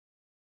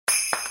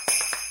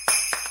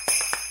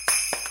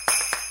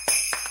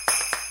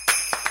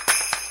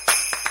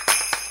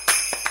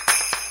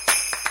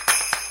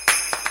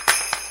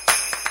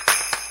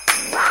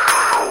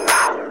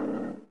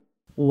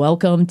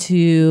Welcome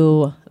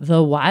to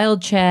the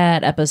Wild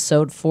Chat,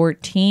 episode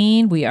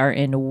 14. We are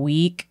in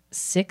week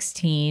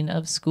 16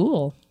 of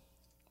school.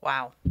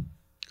 Wow.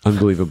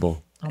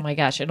 Unbelievable. Oh my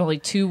gosh, and only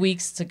 2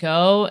 weeks to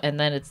go, and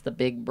then it's the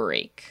big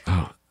break.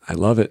 Oh, I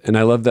love it. And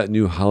I love that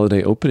new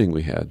holiday opening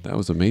we had. That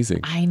was amazing.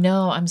 I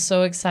know. I'm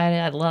so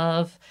excited. I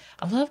love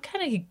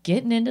kind of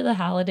getting into the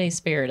holiday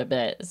spirit a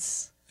bit.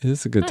 It's It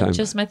is a good time. not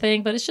just my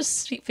thing, but it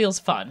feels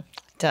fun.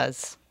 It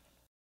does.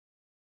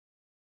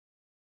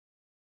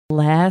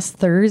 Last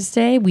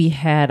Thursday, we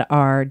had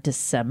our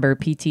December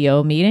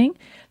PTO meeting.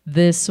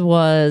 This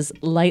was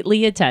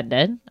lightly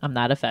attended. I'm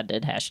not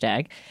offended,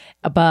 hashtag.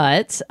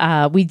 But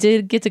we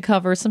did get to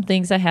cover some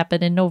things that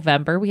happened in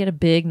November. We had a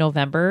big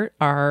November.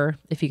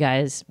 If you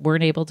guys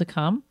weren't able to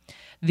come,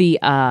 the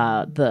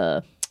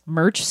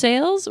merch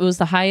sales, it was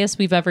the highest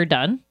we've ever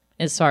done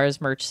as far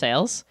as merch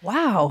sales.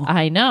 Wow.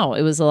 I know.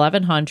 It was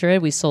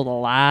 1,100. We sold a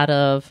lot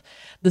of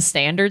the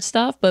standard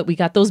stuff, but we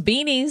got those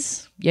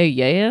beanies.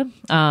 Yeah.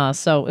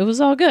 So it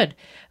was all good.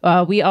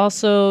 We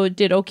also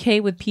did okay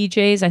with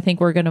PJs. I think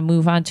we're going to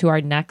move on to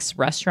our next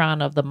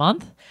restaurant of the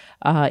month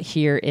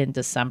here in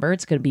December.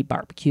 It's going to be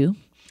barbecue.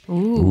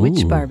 Ooh,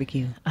 which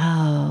barbecue?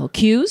 Oh,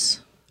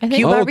 Q's. I think.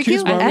 Q barbecue?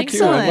 Q's barbecue.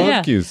 Excellent. I love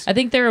Yeah. Q's. I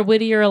think they're a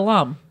Whittier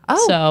alum.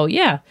 Oh. So,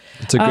 yeah.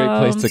 It's a great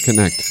place to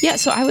connect. Yeah,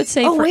 so I would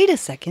say... Oh, wait a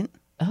second.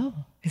 Oh.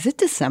 Is it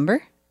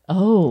December?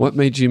 Oh. What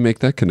made you make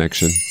that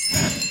connection?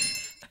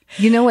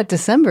 You know what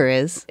December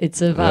is?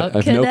 It's about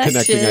I have no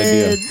connecting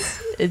idea.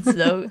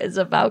 It's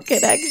about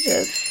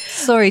connections.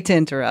 Sorry to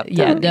interrupt.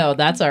 Yeah, no,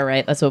 that's all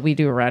right. That's what we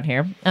do around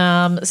here.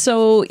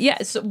 So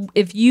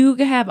if you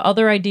have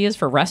other ideas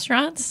for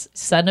restaurants,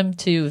 send them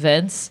to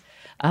Vince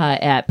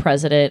at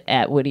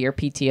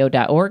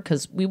president@whittierpto.org,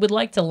 because we would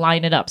like to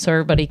line it up so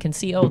everybody can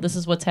see, oh, this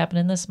is what's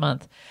happening this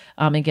month,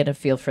 and get a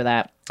feel for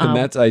that. And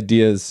that's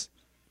ideas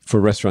for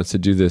restaurants to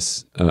do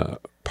this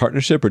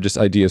partnership, or just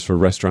ideas for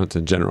restaurants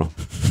in general?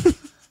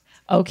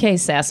 Okay,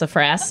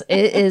 Sassafras.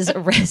 It is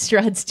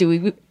restaurants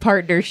doing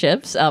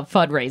partnerships,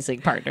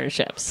 fundraising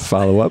partnerships.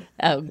 Follow up.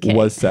 Okay.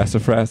 Was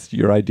sassafras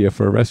your idea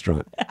for a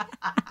restaurant?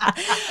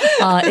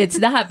 It's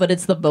not, but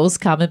it's the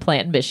most common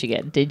plant in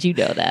Michigan. Did you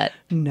know that?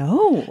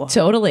 No.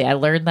 Totally. I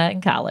learned that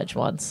in college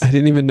once. I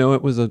didn't even know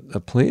it was a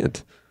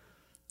plant.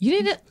 You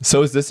didn't?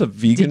 So is this a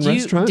vegan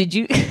restaurant? Did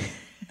you?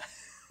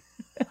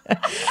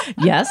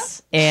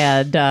 Yes.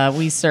 And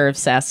we serve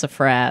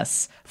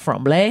sassafras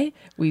fromble.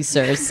 We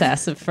serve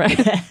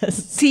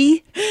sassafras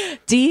Tea?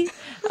 tea.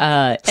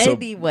 So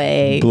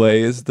Anyway.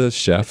 Blay is the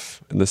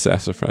chef and the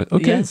sassafras.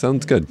 Okay, Yeah.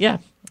 sounds good. Yeah.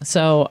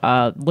 So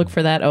look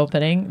for that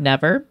opening.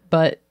 Never.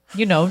 But,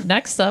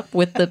 next up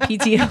with the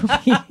PTO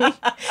meeting,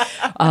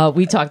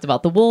 we talked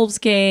about the Wolves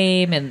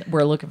game, and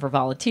we're looking for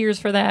volunteers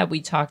for that.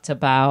 We talked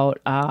about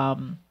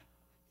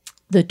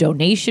the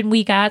donation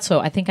we got. So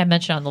I think I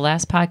mentioned on the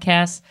last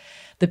podcast,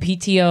 the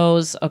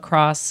PTOs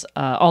across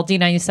all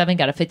D97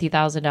 got a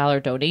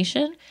 $50,000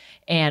 donation.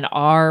 And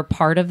our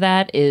part of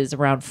that is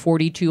around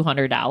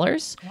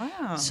 $4,200.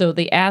 Wow. So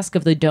they ask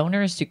of the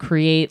donors to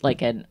create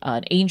like an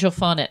angel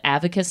fund, an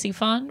advocacy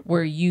fund,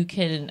 where you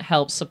can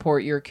help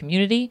support your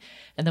community.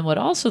 And then what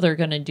also they're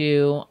going to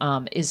do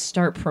is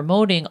start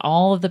promoting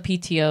all of the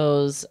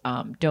PTOs,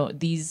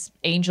 these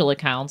angel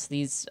accounts,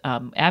 these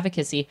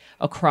advocacy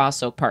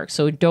across Oak Park.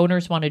 So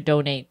donors want to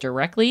donate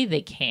directly,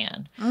 they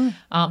can.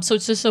 So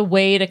it's just a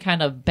way to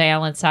kind of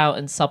balance out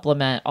and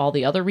supplement all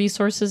the other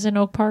resources in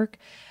Oak Park.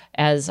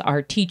 As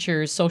our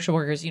teachers, social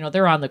workers,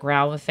 they're on the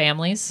ground with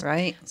families.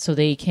 Right. So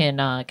they can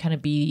kind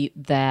of be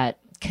that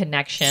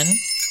connection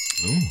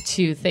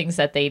to things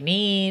that they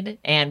need,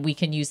 and we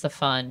can use the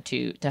fund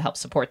to help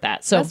support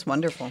that. So That's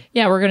wonderful.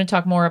 yeah, we're going to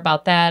talk more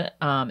about that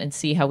and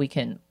see how we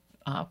can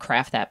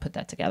craft that, put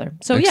that together.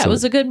 So yeah, it Excellent.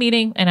 was a good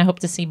meeting, and I hope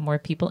to see more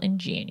people in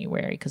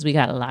January, because we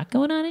got a lot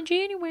going on in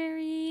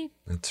January.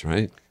 That's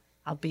right.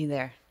 I'll be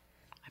there.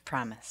 I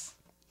promise.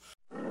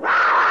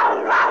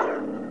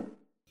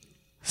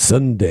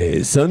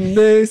 Sunday,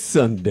 February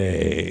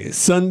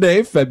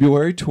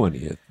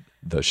 20th.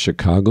 The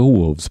Chicago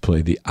Wolves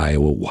play the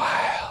Iowa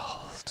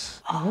Wild.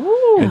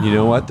 Oh, And you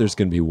know what? There's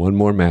going to be one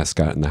more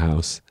mascot in the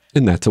house,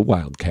 and that's a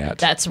Wildcat.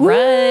 that's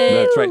right.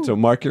 That's right. So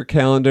mark your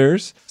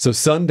calendars. So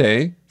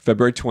Sunday,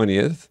 February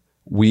 20th,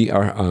 we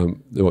are,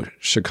 the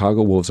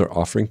Chicago Wolves are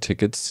offering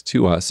tickets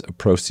to us,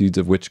 proceeds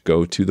of which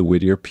go to the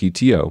Whittier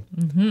PTO.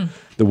 Mm-hmm.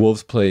 The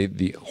Wolves play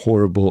the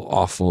horrible,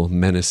 awful,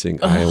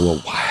 menacing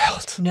Iowa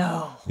Wild.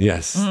 No.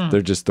 Yes,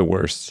 they're just the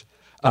worst.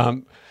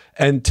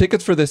 And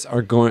tickets for this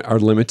are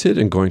limited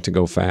and going to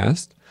go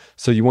fast.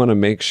 So you want to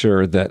make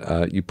sure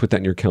that you put that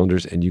in your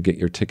calendars and you get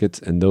your tickets,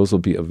 and those will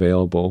be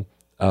available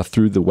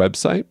through the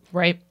website.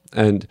 Right.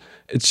 And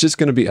it's just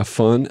going to be a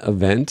fun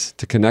event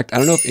to connect. I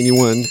don't know if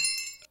anyone,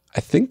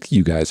 I think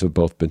you guys have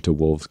both been to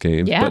Wolves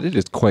games, Yeah. but it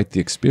is quite the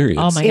experience.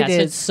 Oh my It gosh, is.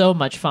 it's so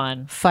much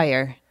fun.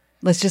 Fire.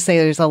 let's just say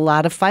there's a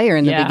lot of fire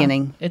in the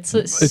beginning. It's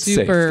safe,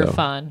 super though.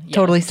 fun. Yeah,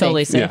 Totally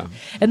Totally safe. safe.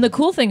 Yeah. And the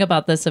cool thing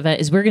about this event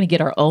is we're going to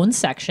get our own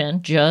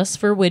section just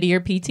for Whittier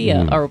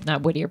PTO, or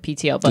not Whittier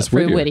PTO, but Just for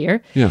Whittier.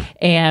 Whittier. Yeah.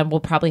 And we'll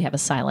probably have a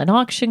silent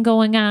auction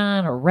going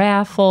on, a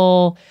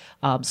raffle.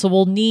 So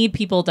we'll need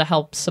people to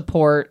help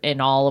support in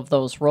all of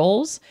those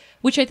roles,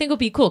 which I think will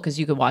be cool because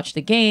you can watch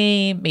the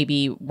game,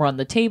 maybe run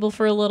the table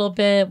for a little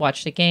bit,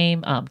 watch the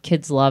game.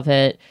 Kids love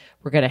it.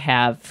 We're going to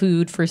have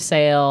food for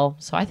sale.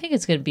 So I think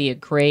it's going to be a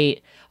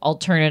great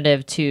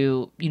alternative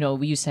to,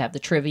 we used to have the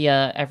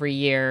trivia every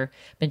year,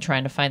 been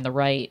trying to find the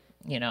right,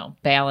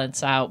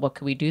 balance out. What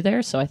can we do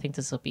there? So I think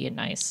this will be a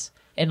nice,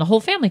 and the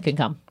whole family can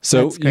come.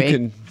 So That's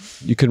great.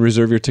 you can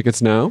reserve your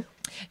tickets now.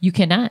 You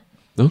cannot.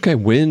 Okay,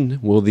 when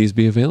will these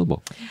be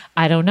available?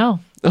 I don't know.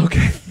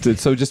 Okay,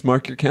 so just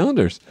mark your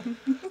calendars.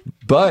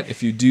 But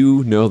if you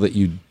do know that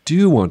you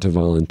do want to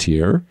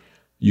volunteer,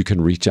 you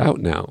can reach out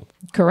now.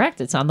 Correct.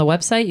 It's on the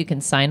website. You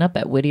can sign up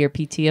at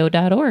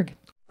whittierpto.org.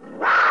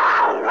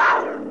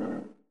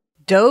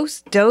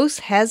 Dose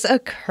has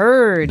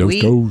occurred.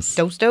 Dose.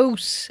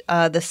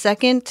 The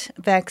second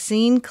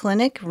vaccine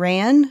clinic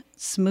ran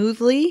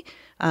smoothly.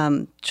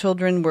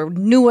 Children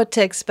knew what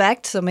to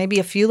expect, so maybe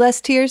a few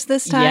less tears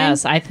this time.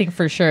 Yes, I think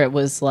for sure it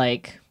was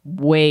like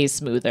way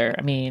smoother.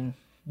 I mean,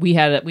 we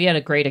had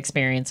a great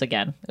experience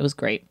again. It was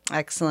great.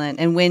 Excellent.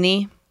 And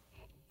Winnie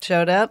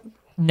showed up.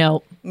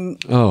 Nope.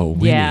 Oh,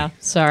 Winnie. Yeah,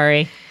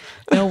 sorry.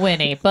 No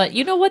Winnie. But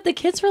you know what? The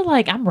kids were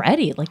like, I'm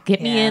ready. Like,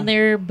 get me Yeah. in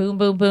there. Boom,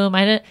 boom, boom.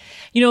 I didn't,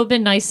 it'd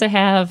been nice to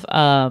have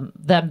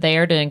them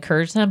there to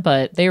encourage them,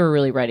 but they were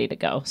really ready to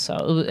go.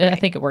 So I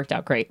think it worked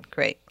out great.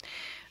 Great.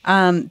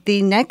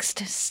 The next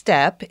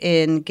step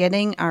in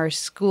getting our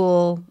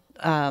school,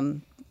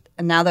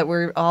 now that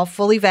we're all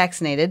fully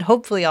vaccinated,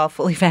 hopefully all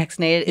fully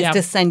vaccinated, is Yeah.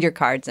 to send your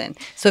cards in.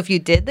 So if you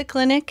did the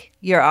clinic,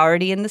 you're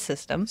already in the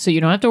system. So you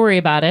don't have to worry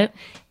about it.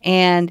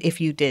 And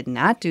if you did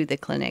not do the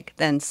clinic,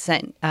 then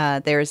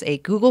there's a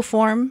Google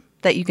form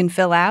that you can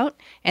fill out,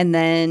 and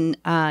then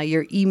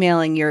you're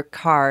emailing your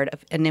card,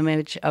 an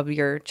image of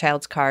your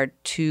child's card,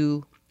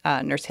 to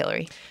Nurse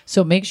Hillary.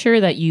 So make sure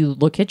that you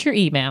look at your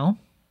email,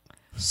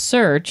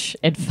 search,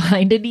 and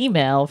find an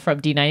email from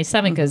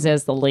D97 because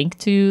there's the link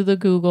to the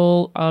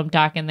Google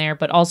doc in there,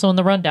 but also in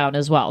the rundown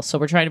as well. So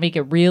we're trying to make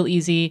it real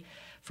easy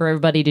for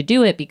everybody to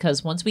do it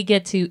because once we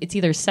get to, it's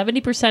either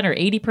 70% or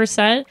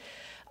 80%,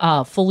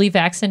 fully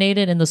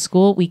vaccinated in the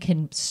school, we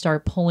can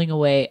start pulling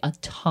away a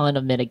ton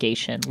of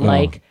mitigation,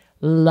 like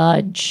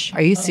lunch.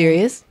 Are you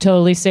serious?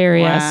 Totally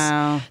serious.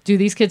 Wow. Dude,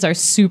 these kids are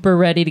super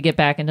ready to get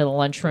back into the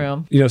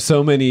lunchroom.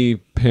 So many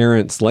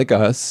parents like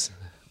us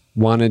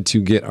wanted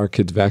to get our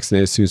kids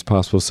vaccinated as soon as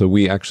possible. So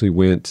we actually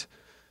went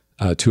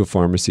to a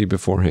pharmacy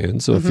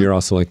beforehand. So if you're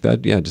also like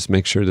that, just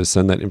make sure to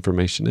send that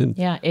information in.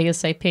 Yeah,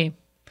 ASAP.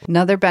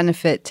 Another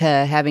benefit to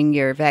having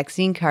your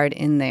vaccine card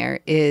in there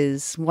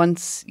is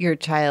once your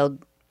child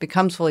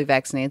becomes fully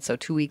vaccinated, so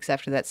 2 weeks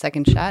after that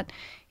second shot,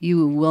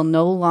 you will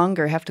no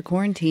longer have to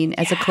quarantine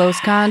as a close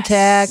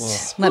contact.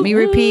 Let me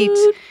repeat,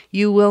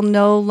 you will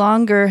no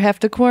longer have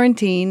to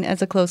quarantine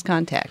as a close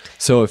contact.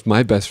 So if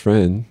my best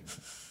friend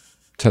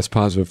tests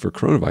positive for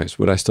coronavirus,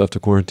 would I still have to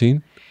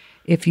quarantine?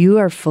 If you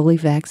are fully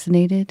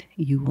vaccinated,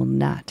 you will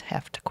not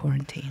have to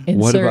quarantine.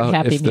 What Insert about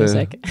happy if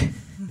music.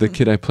 the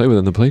kid I play with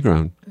on the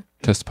playground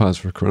tests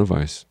positive for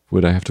coronavirus?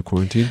 Would I have to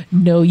quarantine?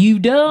 No, you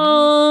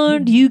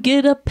don't. You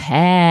get a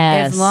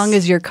pass. As long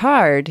as your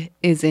card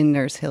is in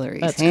Nurse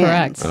Hillary's That's hands.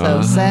 correct.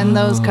 So send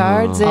those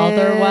cards in.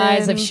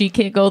 Otherwise, if she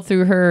can't go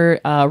through her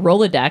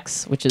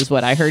Rolodex, which is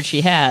what I heard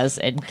she has,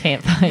 and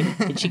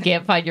she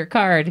can't find your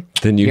card,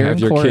 Then you you're have in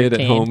your kid at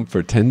quarantine. home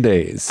for 10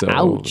 days. So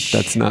Ouch.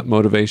 that's not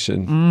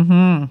motivation.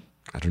 Mm-hmm.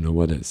 I don't know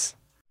what is.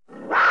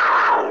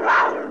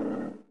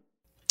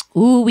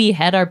 Ooh, we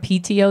had our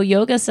PTO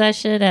yoga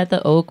session at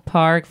the Oak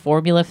Park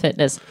Formula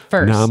Fitness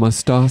first.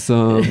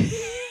 Namastasam.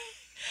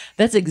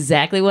 That's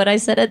exactly what I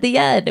said at the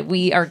end.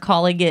 We are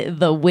calling it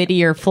the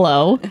Whittier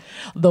Flow,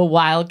 the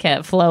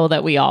Wildcat Flow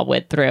that we all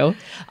went through.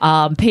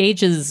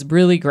 Paige is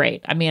really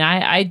great. I mean,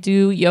 I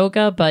do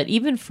yoga, but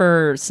even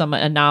for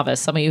a novice,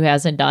 somebody who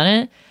hasn't done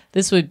it,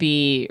 this would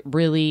be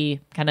really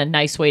kind of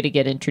nice way to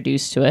get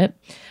introduced to it.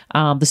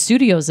 The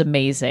studio is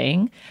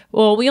amazing.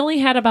 Well, we only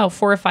had about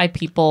 4 or 5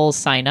 people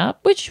sign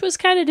up, which was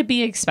kind of to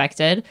be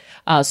expected.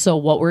 So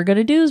what we're going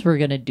to do is we're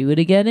going to do it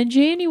again in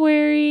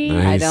January.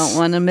 Nice. I don't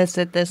want to miss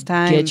it this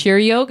time. Get your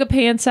yoga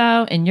pants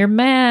out and your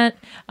mat.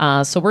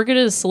 So we're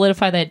going to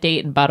solidify that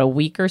date in about a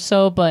week or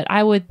so, but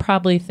I would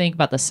probably think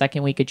about the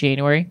second week of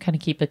January, kind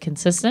of keep it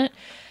consistent.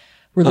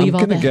 I'm Relieve all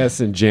going to the... guess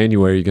in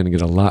January you're going to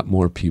get a lot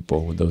more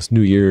people with those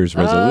New Year's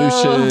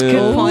resolutions.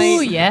 good point.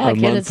 Oh, yeah, A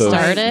get it month of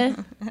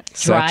started.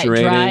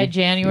 saturating. Dry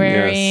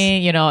January.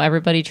 Yes. You know,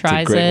 everybody It's a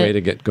tries great it. way to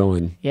get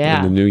going Yeah.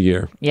 in the new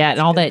year. Yeah, and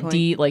all that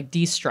point.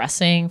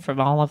 de-stressing from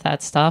all of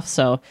that stuff.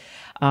 So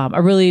I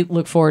really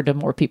look forward to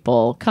more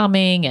people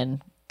coming and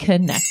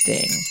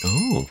connecting.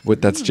 Oh,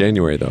 that's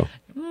January though.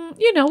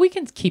 You know, we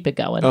can keep it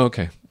going. Oh,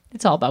 okay.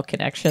 It's all about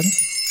connections.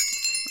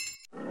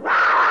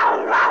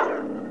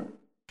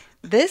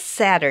 This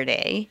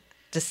Saturday,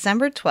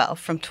 December 12th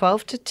from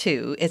 12 to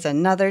 2 is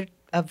another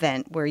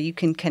event where you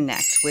can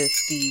connect with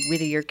the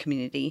Whittier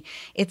community.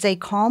 It's a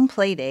calm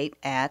play date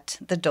at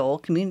the Dole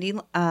community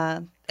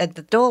at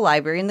the Dole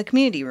Library in the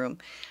community room.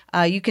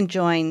 You can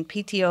join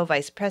PTO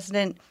Vice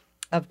President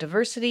of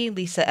Diversity,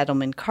 Lisa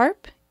Edelman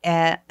Karp,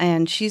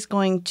 and she's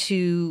going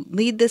to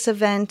lead this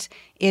event.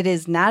 It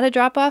is not a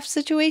drop-off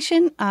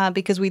situation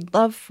because we'd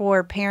love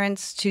for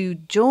parents to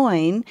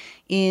join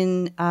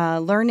in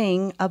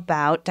learning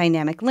about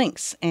dynamic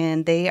links.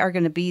 And they are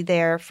going to be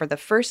there for the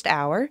first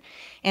hour.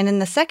 And in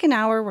the second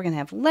hour, we're going to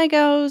have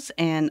Legos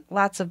and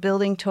lots of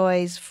building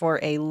toys for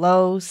a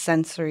low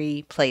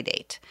sensory play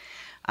date.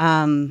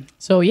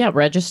 So yeah,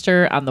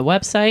 register on the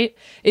website.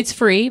 It's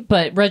free,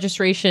 but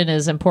registration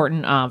is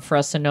important for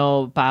us to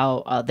know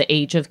about the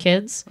age of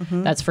kids.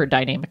 That's for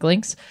dynamic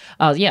links.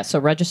 So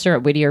register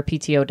at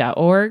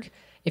whittierpto.org.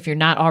 If you're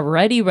not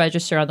already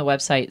registered on the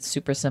website, it's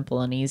super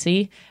simple and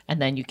easy, and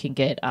then you can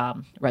get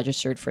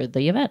registered for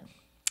the event.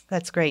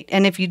 That's great.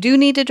 And if you do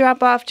need to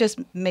drop off, just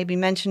maybe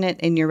mention it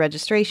in your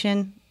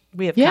registration.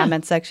 We have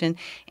comment section,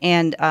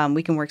 and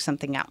we can work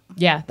something out.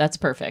 Yeah, that's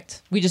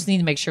perfect. We just need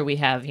to make sure we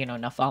have,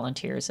 enough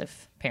volunteers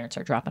if parents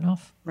are dropping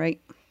off. Right.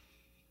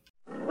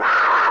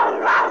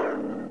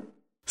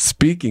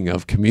 Speaking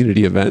of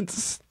community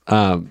events,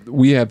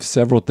 we have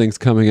several things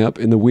coming up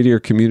in the Whittier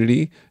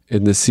community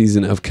in the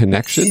season of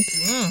connection.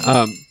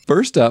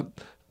 First up,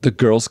 the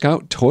Girl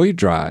Scout Toy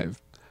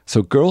Drive.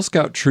 So Girl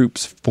Scout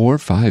Troops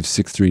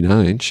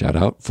 45639, shout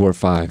out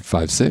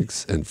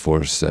 4556 and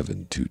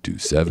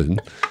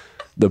 47227.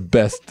 The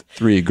best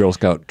 3 Girl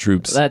Scout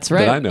troops That's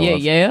right. that I know of.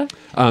 Yeah.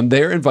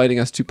 They're inviting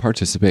us to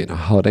participate in a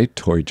holiday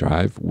toy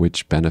drive,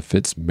 which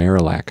benefits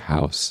Marillac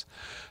House.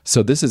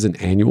 So this is an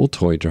annual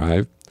toy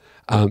drive,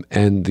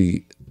 and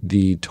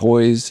the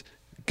toys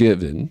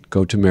given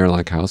go to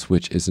Marillac House,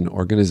 which is an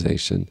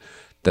organization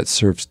that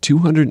serves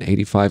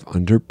 285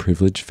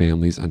 underprivileged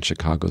families on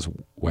Chicago's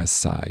west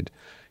side.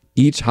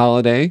 Each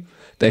holiday,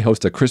 they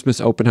host a Christmas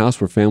open house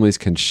where families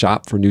can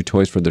shop for new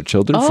toys for their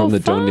children from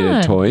the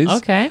donated toys.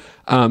 Okay.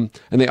 And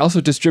they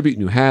also distribute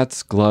new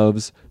hats,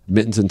 gloves,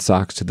 mittens, and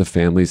socks to the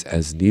families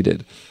as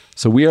needed.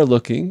 So we are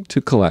looking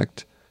to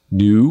collect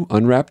new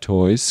unwrapped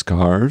toys,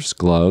 scarves,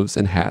 gloves,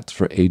 and hats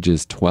for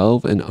ages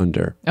 12 and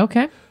under.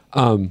 Okay.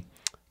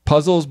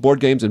 Puzzles,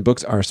 board games, and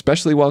books are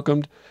especially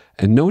welcomed,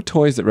 and no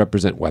toys that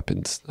represent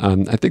weapons.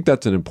 I think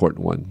that's an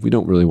important one. We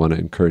don't really want to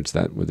encourage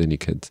that with any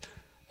kids.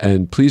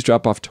 And please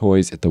drop off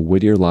toys at the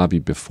Whittier lobby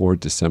before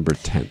December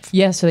 10th.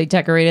 Yeah, so they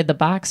decorated the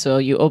box, so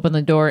you open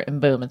the door and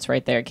boom, it's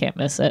right there. Can't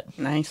miss it.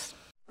 Nice.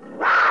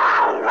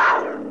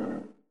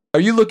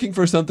 Are you looking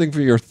for something for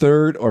your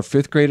 3rd or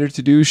 5th grader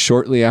to do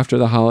shortly after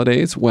the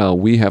holidays? Well,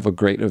 we have a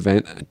great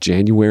event.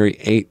 January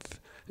 8th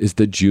is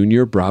the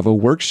Junior Bravo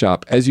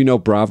Workshop. As you know,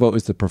 Bravo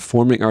is the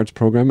performing arts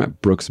program at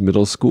Brooks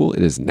Middle School.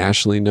 It is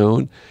nationally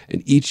known.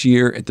 And each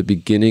year at the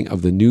beginning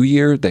of the new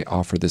year, they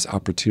offer this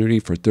opportunity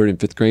for 3rd and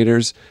 5th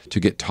graders to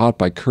get taught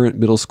by current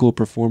middle school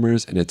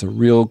performers. And it's a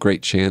real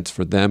great chance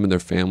for them and their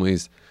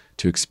families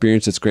to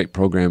experience this great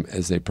program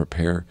as they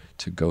prepare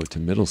to go to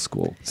middle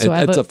school. So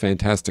It's a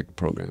fantastic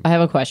program. I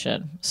have a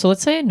question. So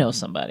let's say I know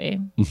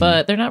somebody,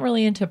 but they're not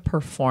really into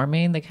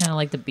performing. They kind of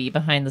like to be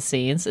behind the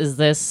scenes. Is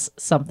this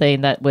something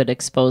that would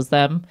expose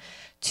them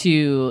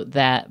to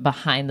that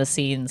behind the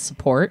scenes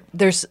support?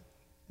 There's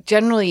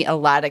generally a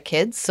lot of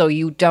kids, so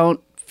you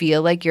don't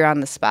feel like you're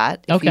on the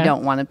spot if you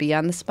don't want to be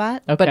on the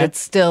spot. Okay. But it's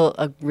still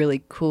a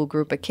really cool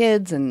group of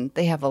kids, and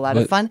they have a lot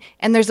of fun.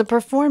 And there's a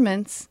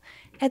performance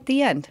at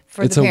the end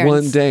for it's the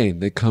parents. It's a one day.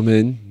 They come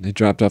in, they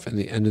dropped off, and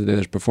at the end of the day,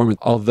 there's performance.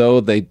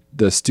 Although the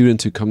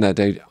students who come that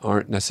day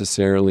aren't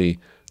necessarily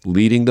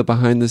leading the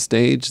behind the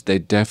stage, they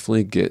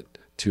definitely get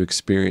to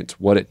experience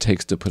what it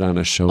takes to put on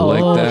a show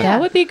like that. That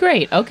would be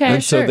great. Okay,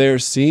 and so they're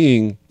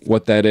seeing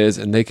what that is,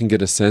 and they can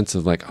get a sense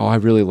of like, oh, I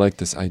really like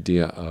this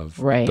idea of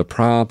the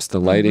props,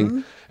 the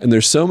lighting. And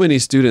there's so many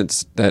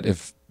students that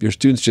if your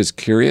student's just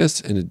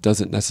curious and it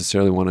doesn't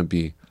necessarily want to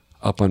be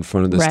up on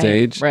front of the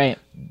stage,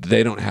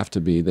 they don't have to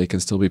be. They can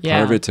still be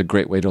part of it. It's a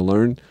great way to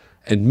learn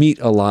and meet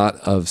a lot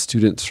of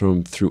students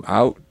from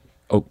throughout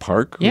Oak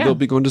Park who they'll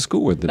be going to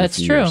school with in a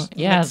few years.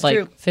 Yeah, That's like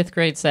true. 5th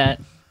grade's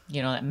that,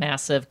 that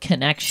massive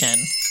connection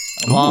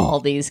of all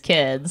these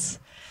kids.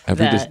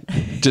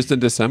 Just in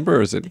December,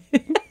 or is it?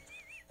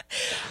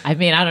 I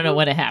mean, I don't know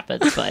when it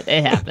happens, but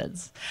it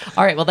happens.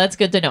 All right, well, that's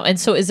good to know. And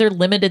so is there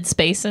limited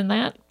space in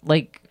that?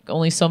 Like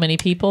only so many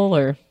people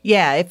or?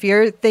 Yeah, if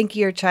you think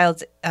your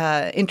child's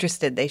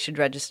interested, they should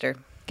register.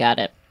 Got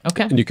it.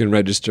 Okay. And you can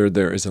register.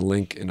 There is a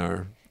link in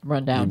our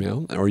Rundown.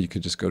 email, or you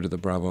could just go to the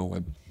Bravo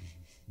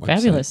website.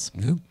 Fabulous.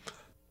 Yeah.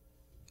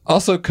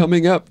 Also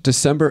coming up,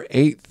 December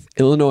 8th,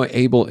 Illinois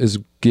Able is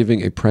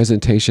giving a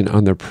presentation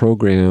on their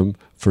program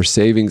for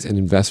savings and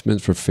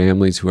investments for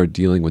families who are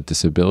dealing with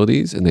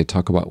disabilities. And they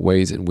talk about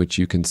ways in which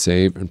you can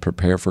save and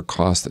prepare for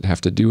costs that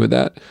have to do with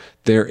that.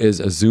 There is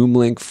a Zoom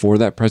link for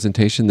that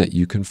presentation that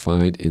you can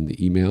find in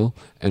the email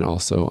and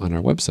also on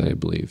our website, I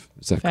believe.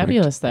 Is that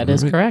Fabulous. correct? That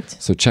is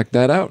correct. So check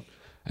that out.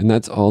 And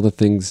that's all the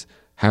things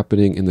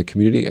happening in the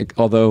community.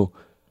 Although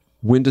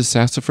When does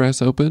Sassafras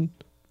open?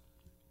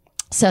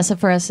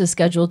 Sassafras is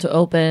scheduled to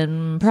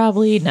open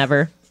probably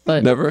never,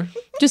 but Never?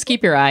 just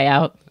keep your eye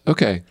out.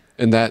 Okay.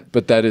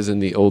 But that is in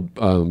the old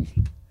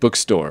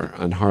bookstore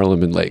on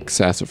Harlem and Lake,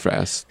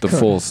 Sassafras, the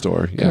full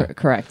store. Yeah.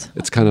 Correct.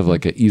 It's kind of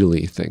like an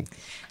Italy thing.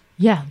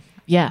 Yeah.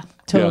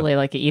 Totally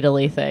like an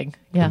Italy thing.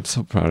 Yeah. I'm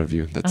so proud of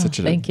you. That's such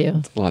Thank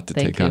you. a lot to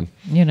Thank take you. on.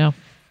 You know.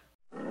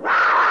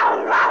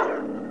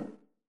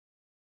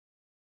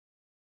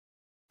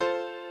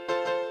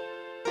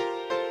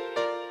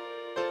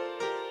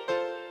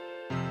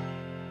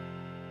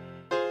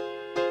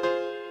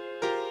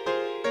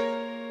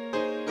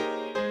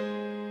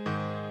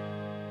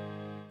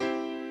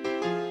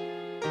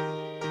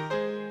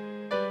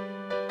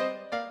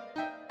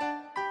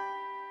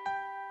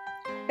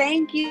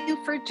 Thank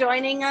you for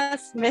joining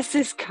us,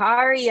 Mrs.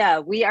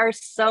 Karia. We are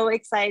so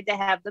excited to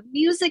have the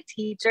music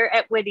teacher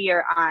at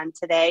Whittier on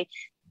today.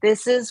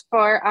 This is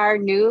for our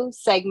new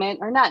segment,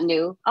 or not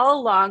new,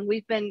 all along.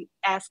 We've been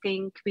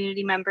asking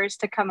community members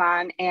to come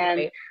on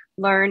and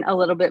learn a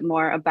little bit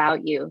more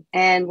about you.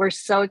 And we're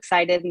so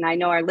excited, and I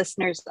know our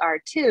listeners are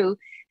too,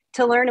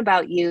 to learn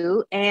about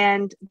you.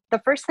 And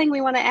the first thing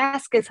we want to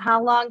ask is,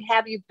 how long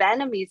have you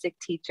been a music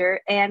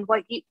teacher, and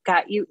what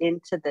got you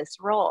into this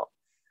role?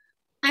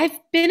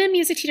 I've been a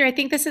music teacher. I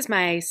think this is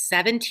my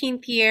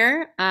 17th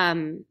year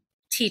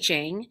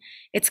teaching.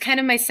 It's kind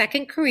of my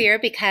second career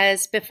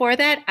because before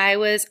that, I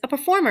was a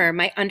performer.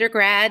 My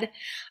undergrad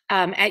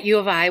at U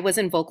of I was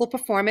in vocal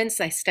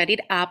performance. I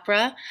studied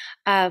opera,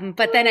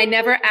 but then I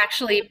never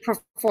actually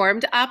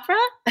performed opera.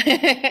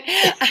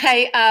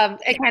 I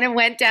kind of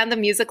went down the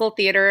musical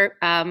theater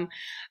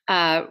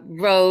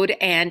road,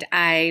 and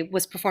I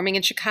was performing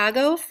in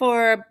Chicago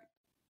for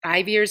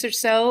 5 years or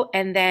so,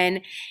 and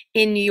then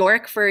in New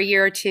York for a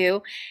year or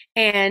two,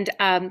 and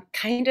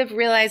kind of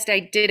realized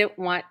I didn't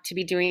want to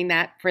be doing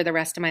that for the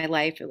rest of my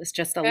life. It was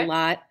just a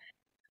lot.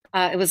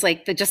 It was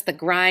like just the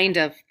grind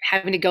of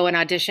having to go and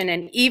audition,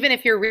 and even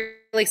if you're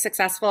really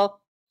successful,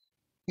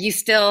 you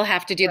still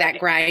have to do that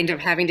grind of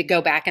having to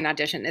go back and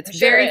audition. It's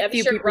very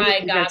few people.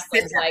 Ryan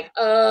Gosling's like,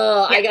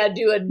 I gotta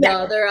do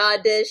another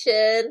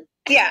audition.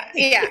 Yeah.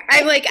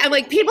 I'm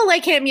like, people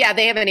like him,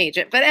 they have an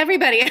agent, but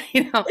everybody,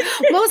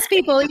 most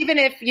people, even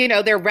if,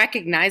 they're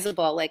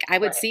recognizable, like I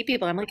would see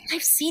people, I'm like,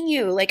 I've seen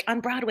you like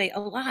on Broadway a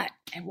lot.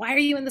 And why are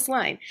you in this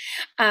line?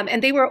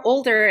 And they were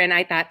older, and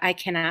I thought, I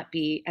cannot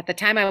be, at the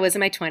time I was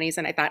in my 20s,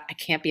 and I thought, I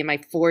can't be in my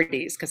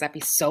 40s because that'd be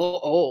so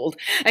old.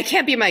 I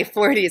can't be in my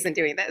 40s and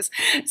doing this.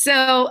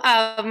 So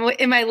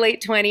in my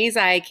late 20s,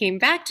 I came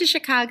back to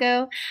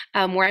Chicago,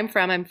 where I'm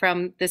from. I'm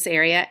from this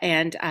area,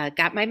 and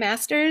got my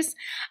master's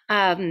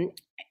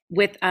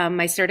with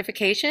my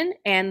certification.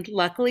 And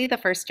luckily, the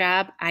first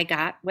job I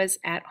got was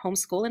at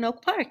Homeschool in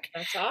Oak Park.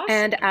 That's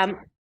awesome.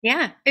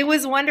 And it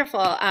was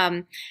wonderful.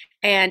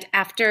 And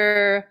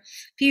after a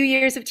few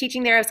years of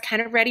teaching there, I was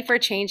kind of ready for a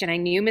change. And I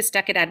knew Miss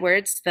Duckett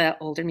Edwards, the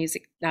old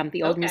music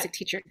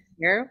teacher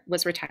here,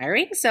 was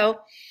retiring. So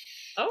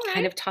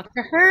kind of talked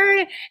to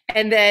her.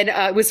 And then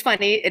it was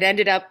funny. It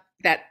ended up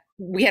that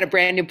we had a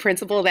brand new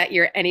principal that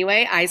year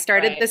anyway. I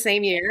started the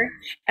same year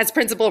as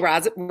Principal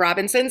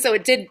Robinson. So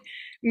it did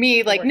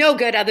me like no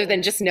good other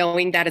than just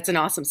knowing that it's an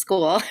awesome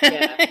school.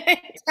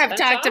 I've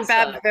talked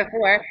about it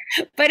before,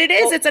 but it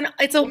is,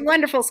 it's a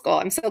wonderful school.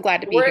 I'm so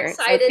glad to be here. We're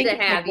excited to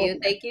have you.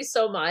 Thank you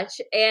so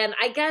much. And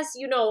I guess,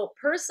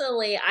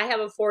 personally, I have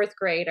a fourth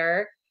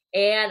grader,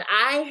 and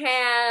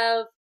I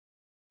have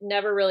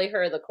never really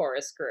heard of the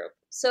chorus group.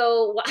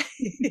 So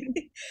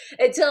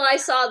until I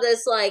saw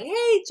this, like,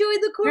 hey,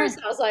 join the chorus.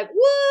 I was like,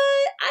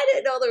 what? I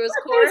didn't know there was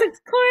chorus.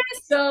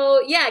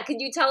 So could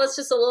you tell us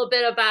just a little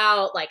bit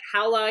about like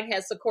how long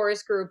has the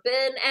chorus group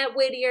been at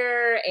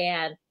Whittier,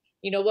 and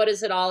what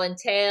does it all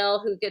entail?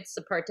 Who gets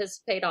to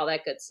participate? All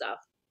that good stuff.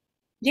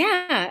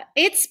 Yeah,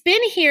 it's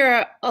been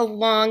here a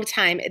long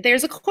time.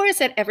 There's a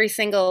chorus at every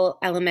single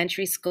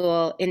elementary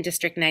school in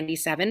District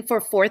 97 for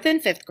 4th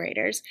and 5th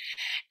graders.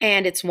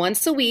 And it's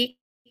once a week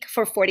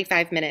for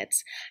 45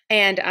 minutes.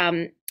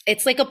 And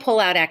it's like a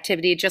pull-out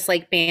activity, just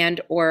like band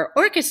or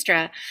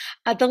orchestra.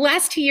 The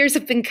last 2 years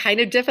have been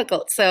kind of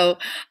difficult. So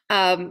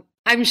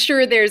I'm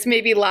sure there's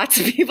maybe lots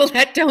of people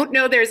that don't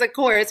know there's a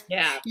chorus.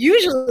 Yeah.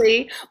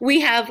 Usually we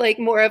have like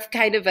more of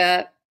kind of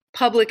a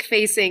public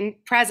facing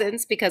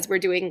presence because we're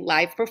doing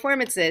live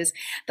performances.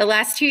 The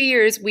last 2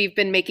 years we've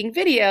been making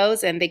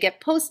videos, and they get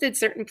posted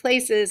certain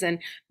places, and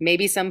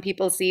maybe some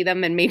people see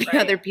them and maybe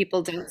other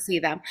people don't see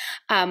them.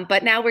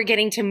 But now we're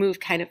getting to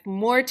move kind of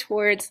more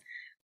towards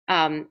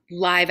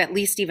live, at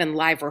least even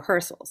live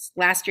rehearsals.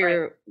 Last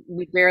year,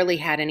 we barely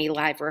had any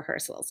live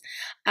rehearsals.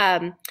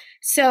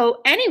 So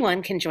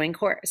anyone can join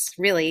chorus,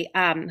 really,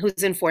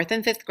 who's in 4th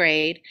and 5th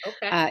grade,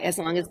 as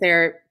long as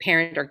their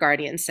parent or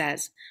guardian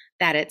says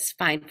that it's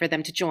fine for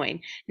them to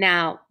join.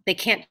 Now, they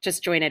can't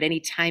just join at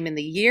any time in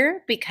the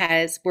year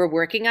because we're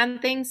working on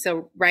things.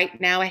 So right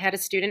now I had a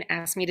student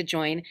ask me to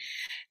join,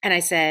 and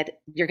I said,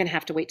 you're going to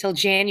have to wait till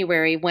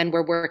January when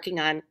we're working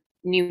on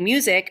new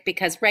music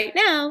because right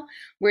now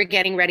we're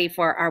getting ready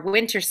for our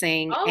winter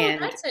sing. Oh,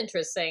 and that's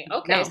interesting.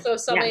 Okay, no, so if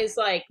somebody's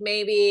like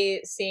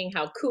maybe seeing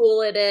how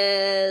cool it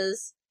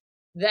is,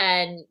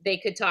 then they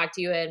could talk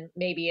to you, and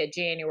maybe a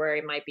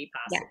January might be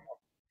possible.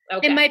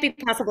 Okay. It might be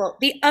possible.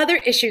 The other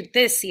issue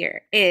this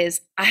year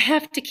is I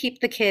have to keep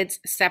the kids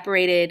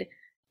separated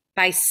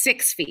by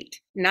 6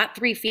 feet, not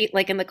 3 feet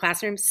like in the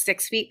classroom,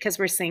 6 feet because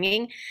we're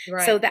singing.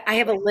 Right. So that I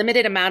have a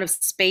limited amount of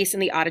space in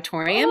the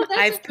auditorium. Oh,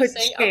 I've put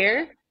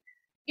chair. Okay.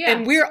 Yeah.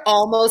 And we're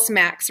almost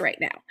max right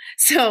now.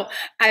 So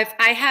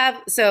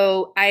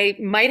I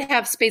might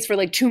have space for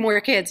like 2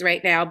 more kids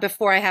right now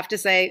before I have to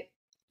say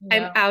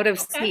I'm out of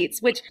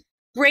seats, which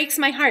breaks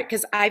my heart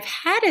because I've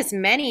had as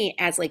many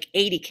as like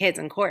 80 kids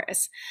in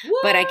chorus,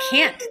 but I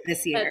can't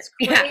this year. That's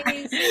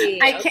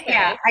crazy. I can't.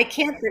 Yeah, I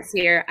can't this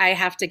year. I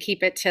have to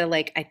keep it to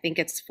like I think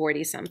it's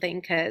 40 something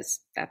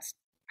because that's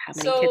how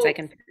many kids I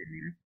can fit in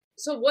there.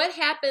 So what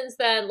happens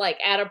then, like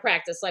at a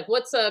practice? Like,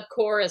 what's a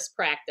chorus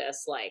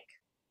practice like?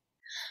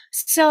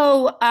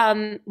 So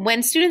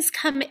when students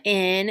come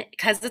in,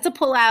 because it's a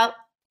pullout,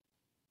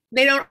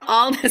 they don't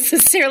all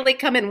necessarily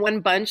come in one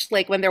bunch,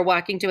 like when they're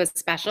walking to a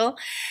special.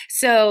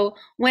 So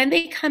when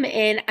they come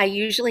in, I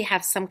usually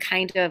have some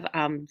kind of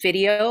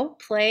video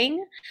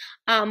playing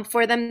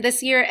for them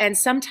this year. And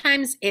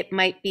sometimes it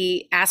might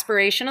be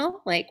aspirational,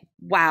 like,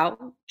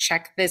 wow,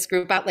 check this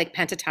group out, like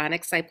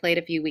Pentatonics I played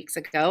a few weeks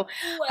ago.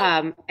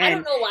 Well, I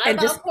don't know a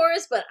lot about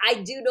chorus, but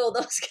I do know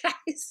those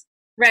guys.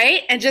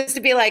 Right. And just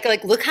to be like,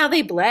 look how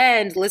they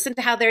blend, listen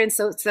to how they're in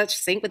such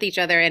sync with each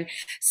other. And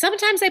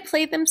sometimes I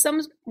play them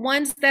some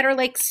ones that are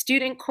like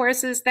student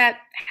courses that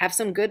have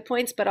some good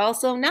points, but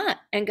also not,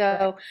 and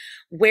go,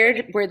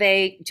 where were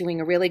they doing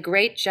a really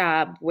great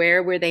job?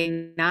 Where were they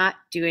not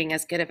doing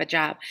as good of a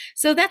job?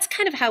 So that's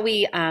kind of how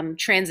we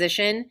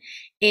transition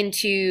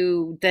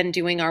into then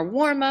doing our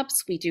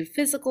warm-ups. We do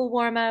physical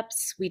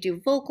warm-ups, we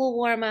do vocal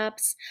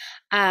warm-ups.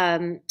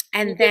 And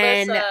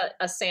then give us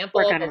a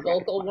sample of a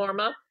vocal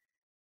warm-up.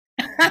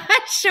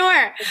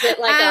 Sure. Is it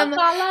like a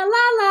la la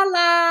la la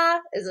la?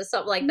 Is it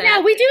something like that? Yeah,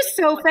 we do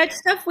solfege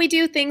stuff. We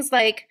do things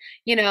like,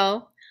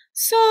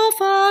 so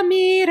fa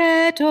mi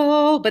re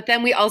do, but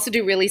then we also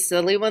do really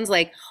silly ones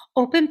like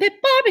open pit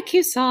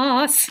barbecue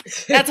sauce.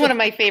 That's one of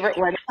my favorite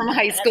ones from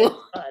high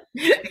school.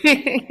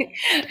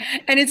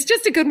 And it's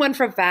just a good one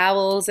for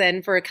vowels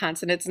and for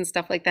consonants and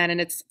stuff like that.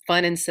 And it's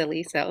fun and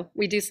silly. So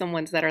we do some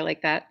ones that are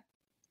like that.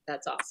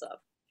 That's awesome.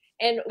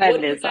 And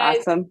that is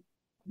awesome.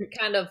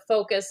 Kind of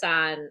focus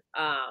on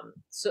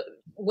so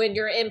when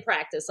you're in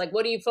practice, like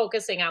what are you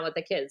focusing on with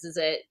the kids? Is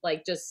it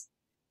like just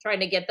trying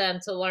to get them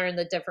to learn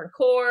the different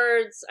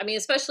chords? I mean,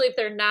 especially if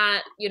they're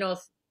not,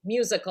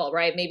 musical,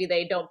 right? Maybe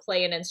they don't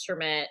play an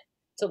instrument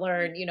to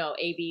learn,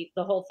 A, B,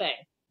 the whole thing.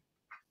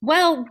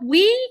 Well,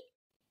 we,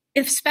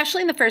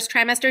 especially in the first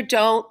trimester,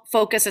 don't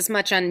focus as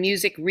much on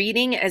music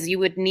reading as you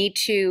would need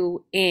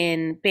to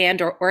in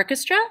band or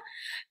orchestra,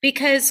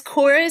 because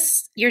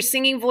chorus, your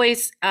singing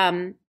voice,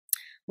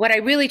 what I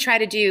really try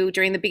to do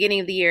during the beginning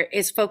of the year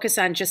is focus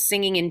on just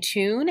singing in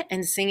tune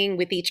and singing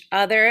with each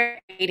other,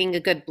 creating a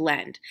good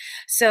blend.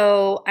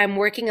 So I'm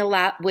working a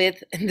lot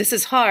with, and this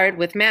is hard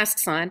with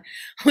masks on,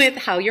 with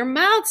how your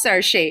mouths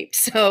are shaped.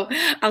 So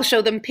I'll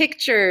show them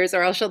pictures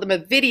or I'll show them a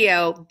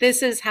video.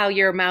 This is how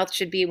your mouth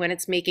should be when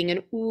it's making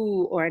an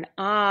ooh or an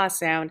ah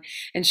sound,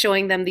 and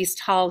showing them these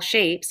tall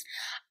shapes.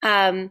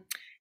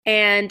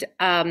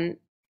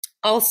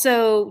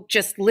 Also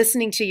just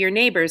listening to your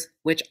neighbors,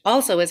 which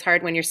also is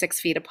hard when you're 6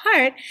 feet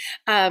apart,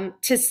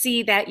 to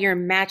see that you're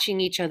matching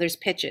each other's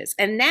pitches.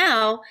 And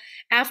now,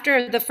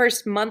 after the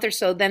first month or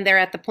so, then they're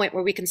at the point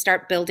where we can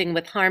start building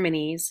with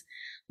harmonies,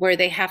 where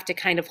they have to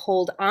kind of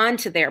hold on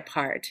to their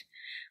part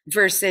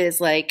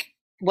versus like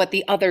what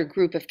the other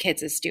group of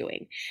kids is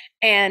doing.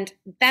 And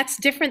that's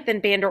different than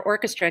band or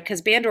orchestra,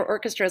 because band or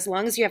orchestra, as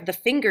long as you have the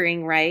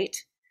fingering right,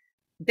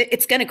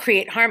 it's going to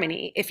create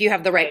harmony if you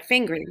have the right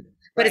fingering.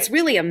 But it's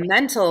really a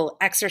mental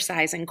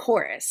exercise in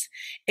chorus.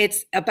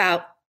 It's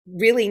about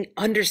really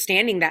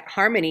understanding that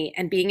harmony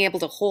and being able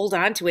to hold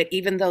on to it,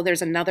 even though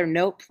there's another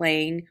note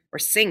playing or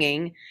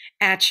singing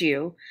at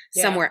you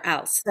somewhere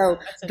else. So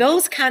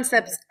those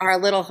concepts are a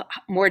little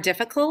more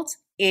difficult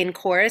in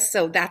chorus.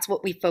 So that's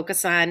what we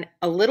focus on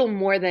a little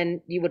more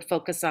than you would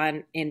focus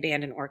on in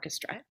band and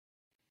orchestra.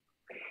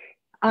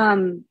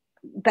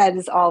 That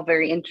is all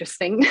very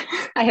interesting.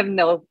 I'm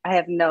not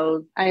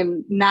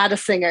a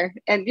singer,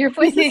 and your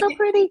voice is so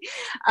pretty.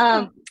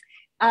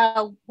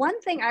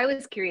 One thing I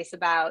was curious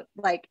about,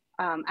 like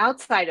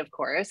outside of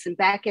chorus and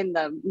back in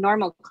the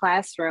normal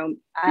classroom,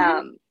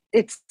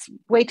 it's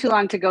way too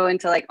long to go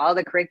into like all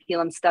the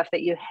curriculum stuff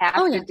that you have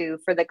to do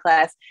for the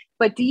class.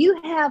 But do you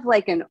have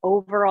like an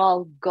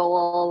overall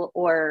goal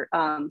or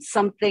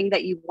something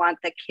that you want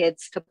the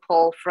kids to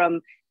pull from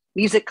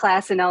music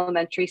class in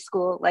elementary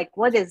school? Like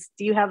do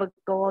you have a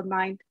goal in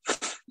mind?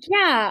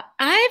 Yeah,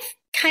 I've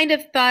kind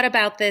of thought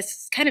about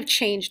this, kind of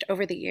changed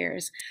over the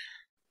years.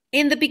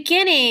 In the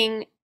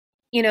beginning,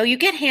 you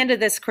get handed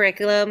this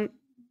curriculum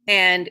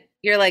and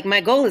you're like,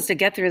 my goal is to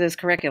get through this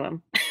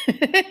curriculum.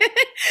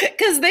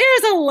 Because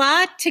there's a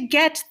lot to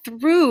get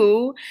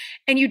through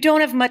and you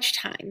don't have much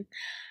time.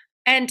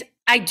 And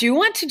I do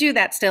want to do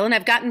that still, and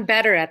I've gotten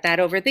better at that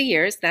over the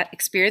years. That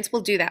experience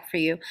will do that for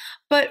you.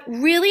 But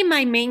really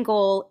my main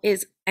goal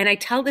is, and I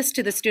tell this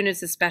to the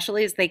students,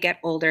 especially as they get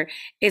older,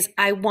 is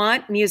I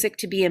want music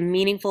to be a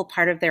meaningful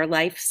part of their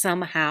life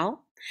somehow.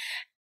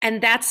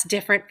 And that's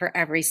different for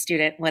every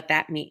student, what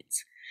that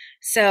means.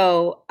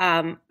 So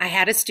I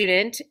had a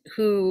student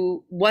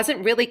who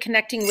wasn't really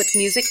connecting with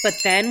music, but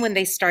then when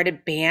they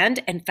started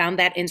band and found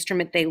that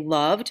instrument they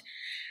loved,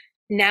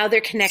 now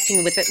they're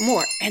connecting with it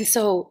more. And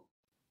so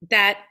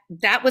that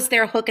was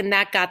their hook and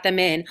that got them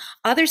in.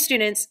 Other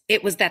students,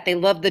 it was that they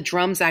loved the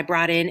drums I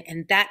brought in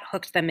and that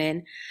hooked them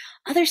in.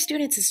 Other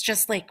students, it's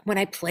just like when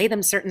I play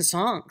them certain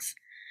songs,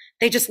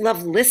 they just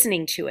love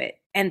listening to it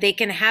and they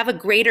can have a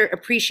greater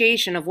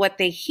appreciation of what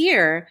they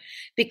hear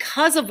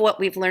because of what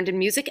we've learned in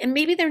music. And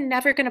maybe they're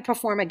never going to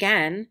perform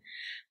again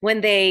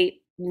when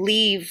they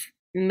leave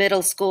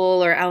middle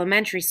school or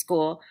elementary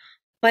school,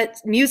 but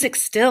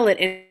music's still an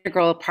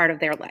integral part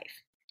of their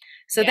life.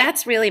 So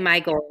that's really my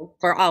goal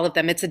for all of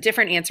them. It's a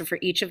different answer for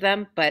each of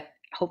them, but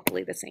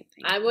hopefully the same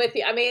thing. I'm with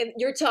you. I mean,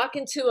 you're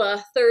talking to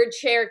a third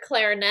chair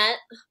clarinet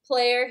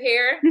player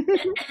here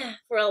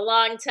for a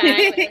long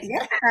time.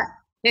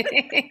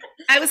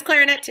 I was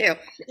clarinet too.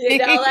 You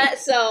know that?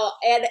 So,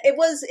 and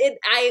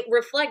I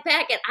reflect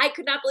back and I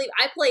could not believe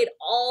I played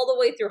all the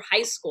way through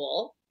high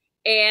school.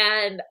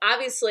 And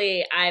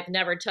obviously I've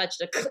never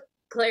touched a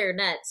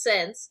clarinet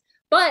since.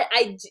 But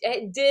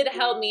it did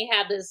help me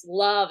have this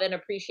love and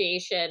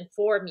appreciation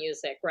for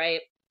music, right?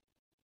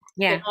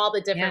 Yeah. In all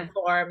the different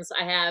forms.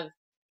 I have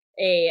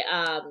a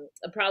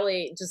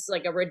probably just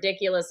like a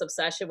ridiculous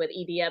obsession with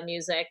EDM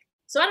music.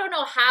 So I don't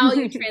know how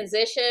you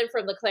transition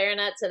from the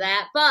clarinet to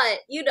that, but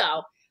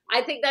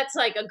I think that's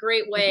like a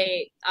great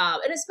way.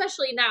 And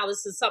especially now,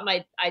 this is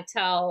something I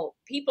tell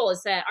people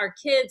is that our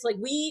kids, like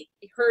we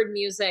heard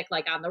music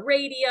like on the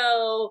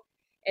radio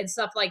and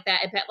stuff like that.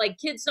 And like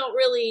kids don't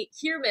really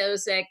hear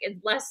music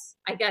unless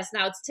I guess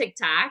now it's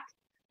TikTok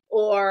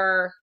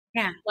or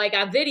like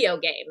on video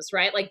games,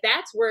 right? Like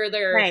that's where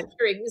they're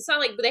hearing. It's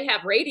not like they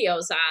have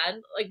radios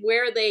on. Like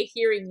where are they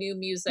hearing new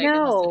music?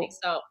 And listening?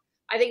 So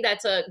I think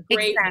that's a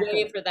great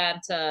way for them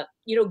to,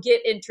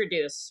 get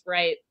introduced,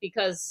 right?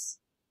 Because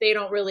they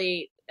don't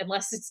really,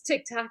 unless it's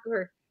TikTok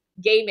or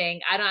gaming,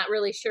 I'm not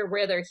really sure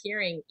where they're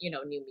hearing, new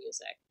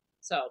music.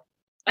 So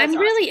I'm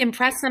really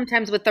impressed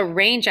sometimes with the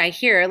range I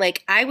hear.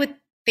 Like I would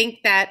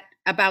think that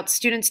about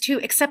students too,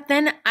 except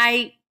then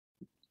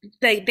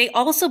they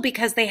also,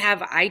 because they have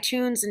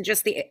iTunes and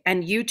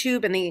and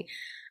YouTube and the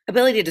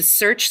ability to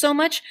search so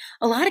much,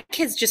 a lot of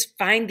kids just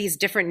find these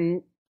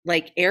different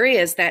like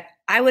areas that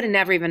I would have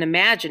never even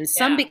imagined.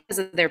 Some because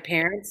of their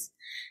parents,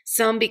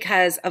 some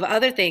because of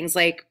other things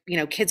like,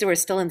 kids who are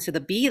still into the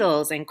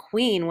Beatles and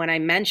Queen, when I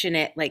mention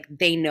it, like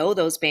they know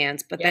those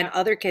bands, but then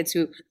other kids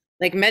who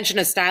like mention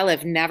a style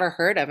I've never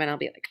heard of. And I'll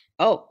be like,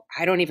 oh,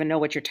 I don't even know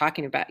what you're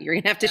talking about. You're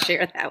going to have to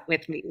share that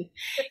with me.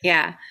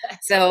 Yeah.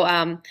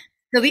 So,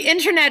 so the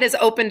internet has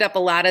opened up a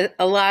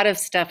lot of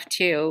stuff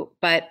too,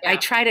 but I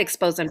try to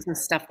expose them to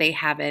stuff they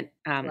haven't,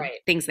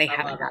 things they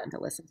haven't gotten to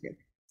listen to.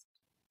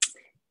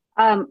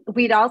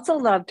 We'd also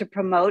love to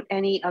promote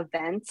any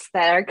events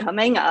that are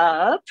coming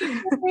up.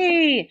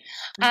 Hey.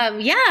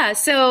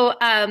 So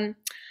I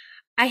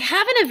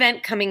have an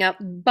event coming up,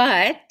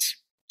 but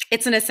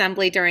it's an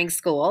assembly during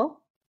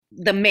school,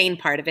 the main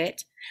part of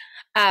it,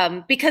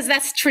 because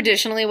that's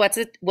traditionally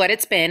what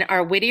it's been.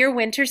 Our Whittier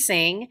Winter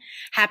Sing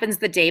happens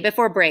the day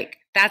before break.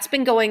 That's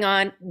been going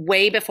on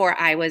way before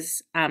I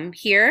was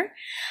here.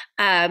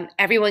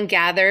 Everyone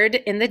gathered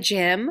in the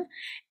gym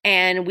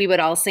and we would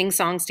all sing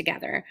songs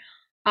together.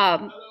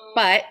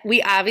 But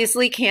we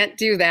obviously can't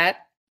do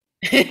that.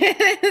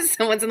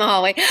 Someone's in the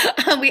hallway.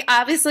 We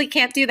obviously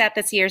can't do that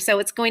this year. So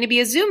it's going to be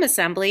a Zoom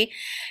assembly.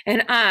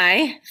 And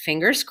I,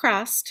 fingers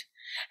crossed,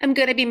 am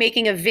going to be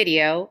making a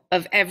video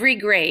of every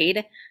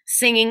grade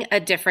singing a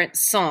different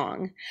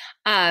song.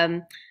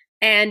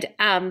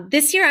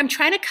 This year I'm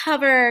trying to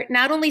cover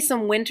not only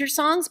some winter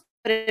songs,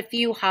 but a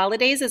few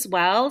holidays as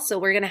well. So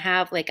we're going to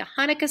have like a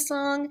Hanukkah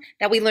song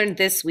that we learned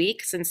this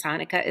week, since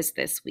Hanukkah is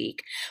this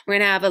week. We're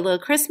going to have a little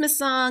Christmas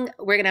song.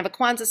 We're going to have a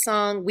Kwanzaa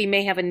song. We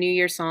may have a New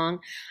Year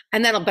song,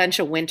 and then a bunch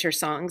of winter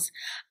songs.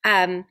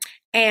 And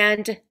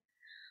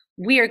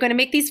we are going to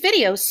make these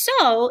videos.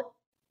 So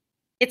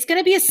it's going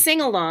to be a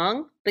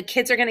sing-along. The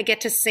kids are going to get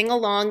to sing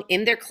along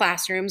in their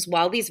classrooms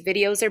while these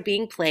videos are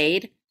being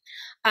played.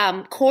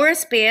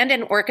 Chorus, band,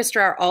 and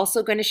orchestra are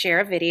also going to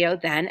share a video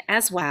then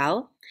as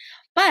well.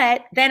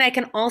 But then I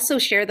can also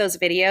share those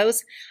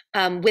videos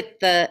with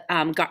the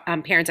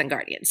parents and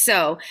guardians.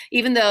 So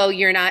even though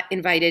you're not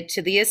invited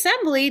to the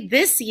assembly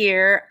this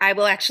year, I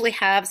will actually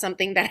have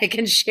something that I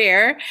can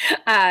share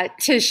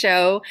to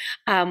show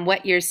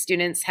what your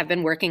students have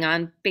been working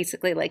on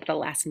basically like the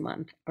last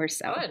month or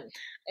so. Good.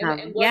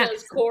 And what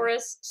does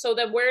chorus? So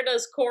then where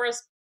does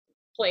chorus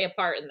play a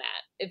part in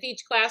that? If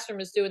each classroom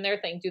is doing their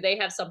thing, do they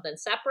have something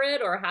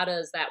separate or how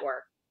does that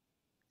work?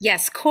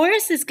 Yes,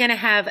 chorus is going to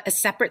have a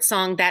separate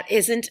song that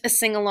isn't a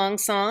sing-along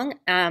song,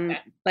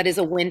 but is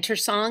a winter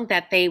song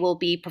that they will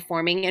be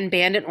performing. And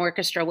band and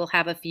orchestra will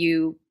have a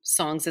few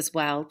songs as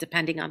well,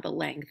 depending on the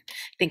length.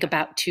 Think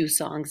about 2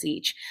 songs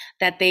each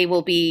that they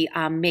will be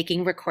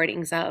making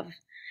recordings of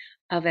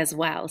as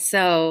well.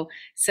 So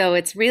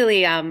it's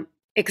really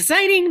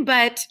exciting,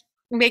 but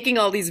making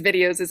all these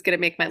videos is going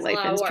to make my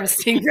life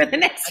interesting for the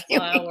next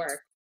few weeks.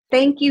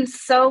 Thank you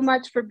so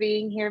much for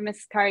being here,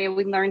 Ms. Karia.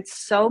 We learned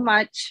so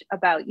much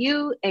about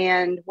you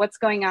and what's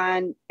going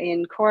on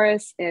in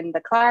chorus in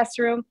the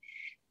classroom.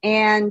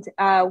 And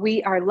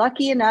we are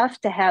lucky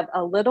enough to have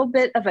a little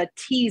bit of a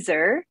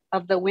teaser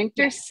of the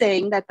Winter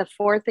Sing that the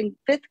 4th and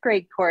 5th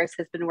grade chorus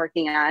has been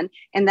working on.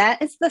 And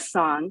that is the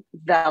song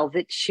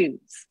Velvet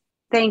Shoes.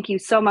 Thank you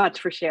so much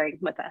for sharing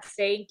with us.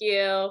 Thank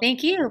you.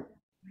 Thank you.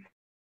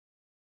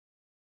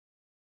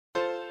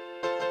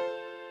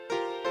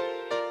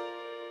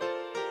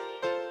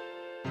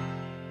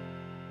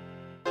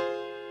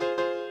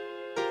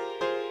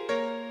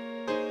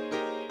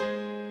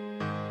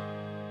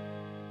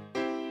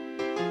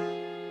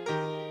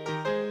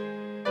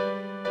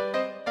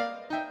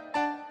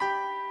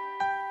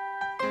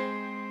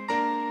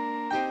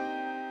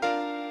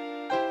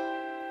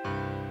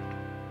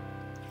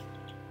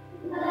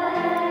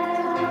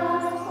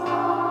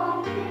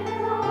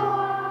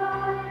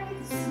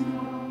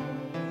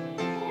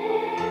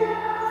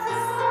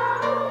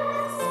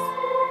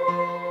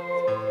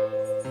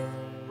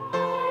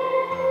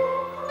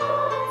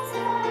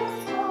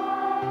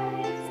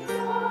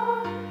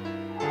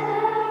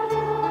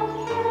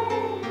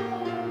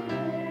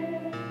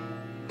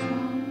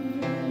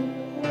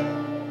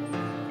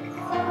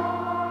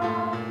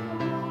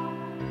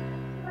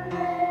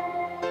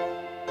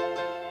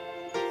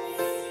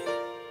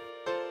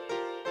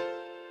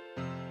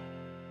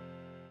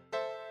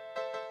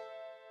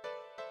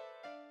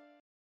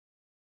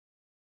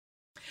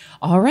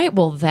 All right.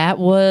 Well, that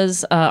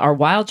was our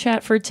wild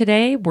chat for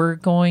today. We're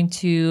going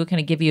to kind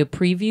of give you a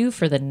preview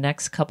for the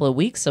next couple of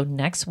weeks. So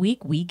next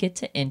week, we get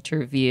to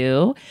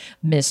interview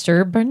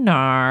Mr.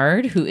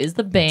 Bernard, who is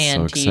the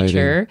band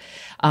teacher.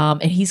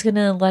 And he's going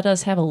to let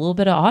us have a little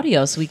bit of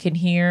audio so we can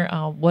hear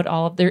what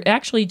all of, they're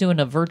actually doing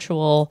a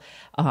virtual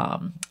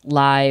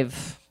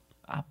live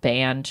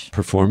band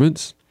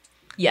performance.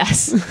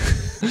 Yes.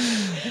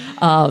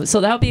 So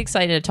that'll be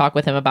exciting to talk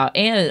with him about.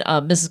 And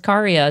Mrs.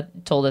 Karia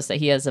told us that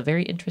he has a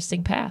very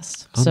interesting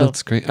past. Oh, so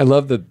that's great. I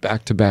love the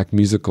back-to-back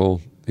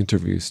musical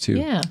interviews too.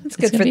 Yeah. It's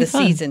good for the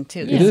season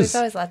too. Yeah. There's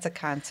always lots of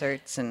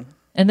concerts. And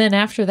then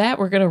after that,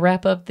 we're going to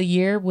wrap up the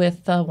year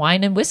with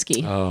wine and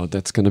whiskey. Oh,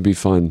 that's going to be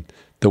fun.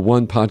 The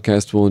one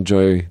podcast we'll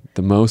enjoy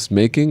the most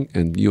making,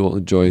 and you'll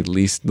enjoy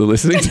least the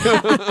listening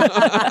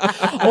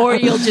to. Or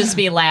you'll just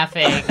be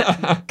laughing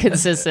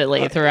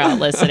consistently throughout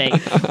listening.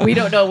 We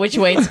don't know which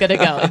way it's going to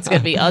go. It's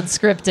going to be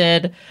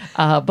unscripted,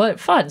 but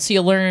fun. So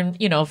you'll learn,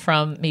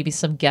 from maybe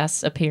some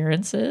guest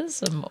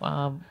appearances.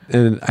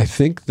 And I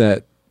think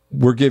that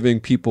we're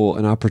giving people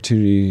an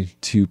opportunity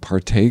to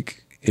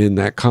partake in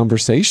that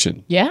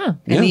conversation. Yeah.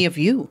 Any of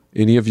you.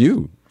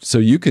 So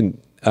you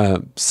can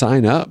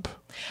sign up.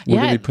 We're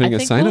going to be putting a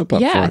sign up for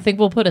it. I think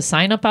we'll put a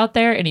sign up out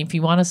there. And if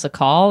you want us to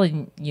call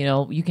and,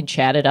 you can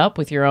chat it up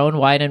with your own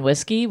wine and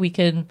whiskey, we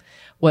can,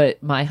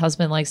 what my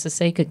husband likes to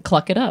say, could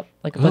cluck it up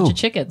like a bunch of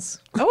chickens.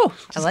 Oh,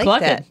 I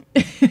like that.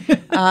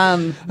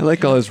 I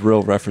like all his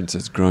real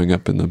references growing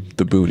up in the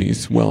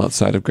boonies well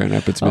outside of Grand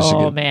Rapids,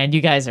 Michigan. Oh, man,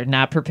 you guys are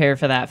not prepared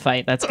for that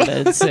fight. That's going to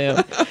ensue.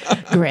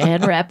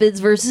 Grand Rapids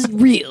versus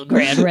real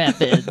Grand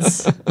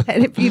Rapids.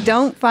 And if you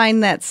don't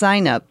find that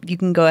sign up, you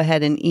can go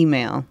ahead and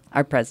email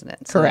our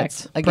president. So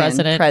correct.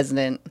 Again,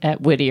 president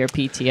at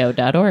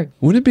whittierpto.org.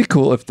 Wouldn't it be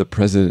cool if the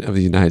president of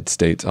the United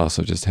States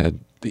also just had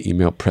the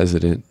email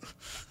president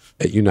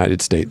at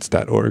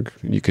unitedstates.org?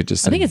 And you could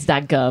just I think it's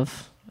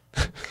 .gov.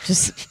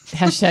 Just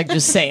hashtag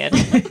just saying.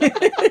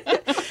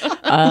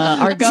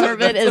 Our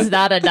government is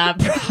not a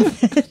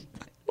nonprofit.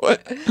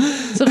 What?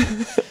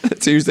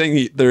 So you're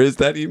saying there is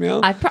that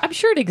email? I'm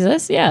sure it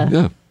exists, yeah.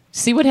 Yeah.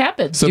 See what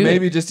happens. So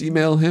maybe just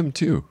email him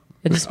too.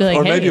 And just be like,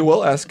 or hey, maybe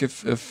we'll ask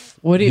if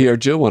he or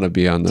Jill want to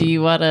be on the... Do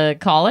you want to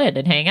call in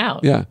and hang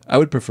out? Yeah. I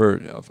would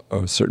prefer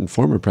a certain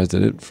former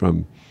president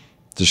from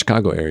the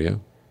Chicago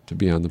area to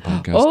be on the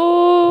podcast.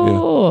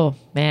 Oh,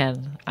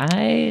 man.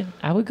 I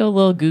would go a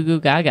little goo goo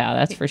gaga,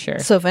 that's for sure.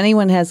 So if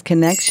anyone has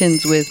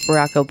connections with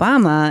Barack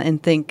Obama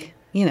and think,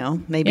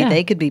 maybe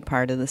they could be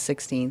part of the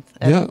 16th.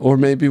 Yeah, or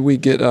maybe we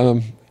get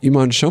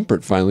Iman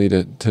Shumpert finally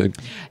to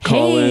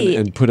call in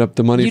and put up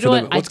the money for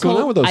them. What's going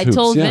on with those hoops? I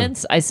told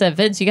Vince, I said,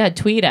 Vince, you got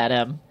to tweet at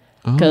him.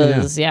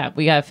 Because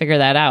we got to figure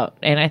that out.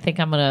 And I think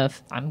I'm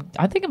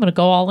gonna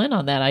go all in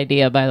on that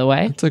idea, by the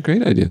way. It's a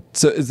great idea.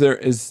 So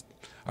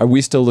are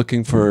we still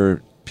looking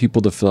for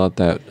people to fill out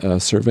that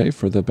survey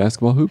for the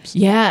basketball hoops?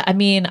 Yeah, I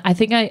mean, I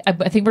think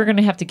we're going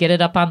to have to get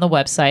it up on the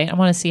website. I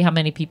want to see how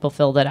many people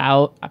filled it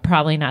out.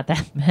 Probably not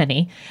that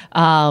many.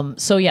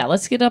 So yeah,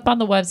 let's get it up on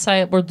the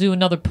website. We'll do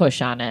another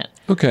push on it.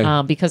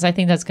 Okay. Because I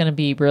think that's going to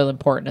be real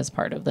important as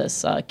part of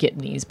this getting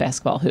these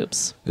basketball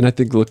hoops. And I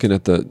think looking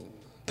at the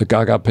the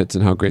Gaga pits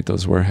and how great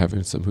those were.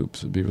 Having some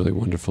hoops would be really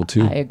wonderful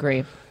too. I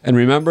agree. And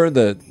remember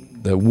the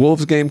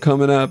Wolves game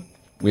coming up.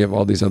 We have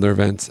all these other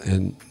events,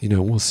 and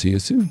we'll see you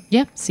soon.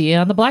 Yeah. See you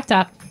on the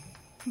blacktop.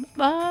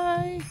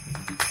 Bye.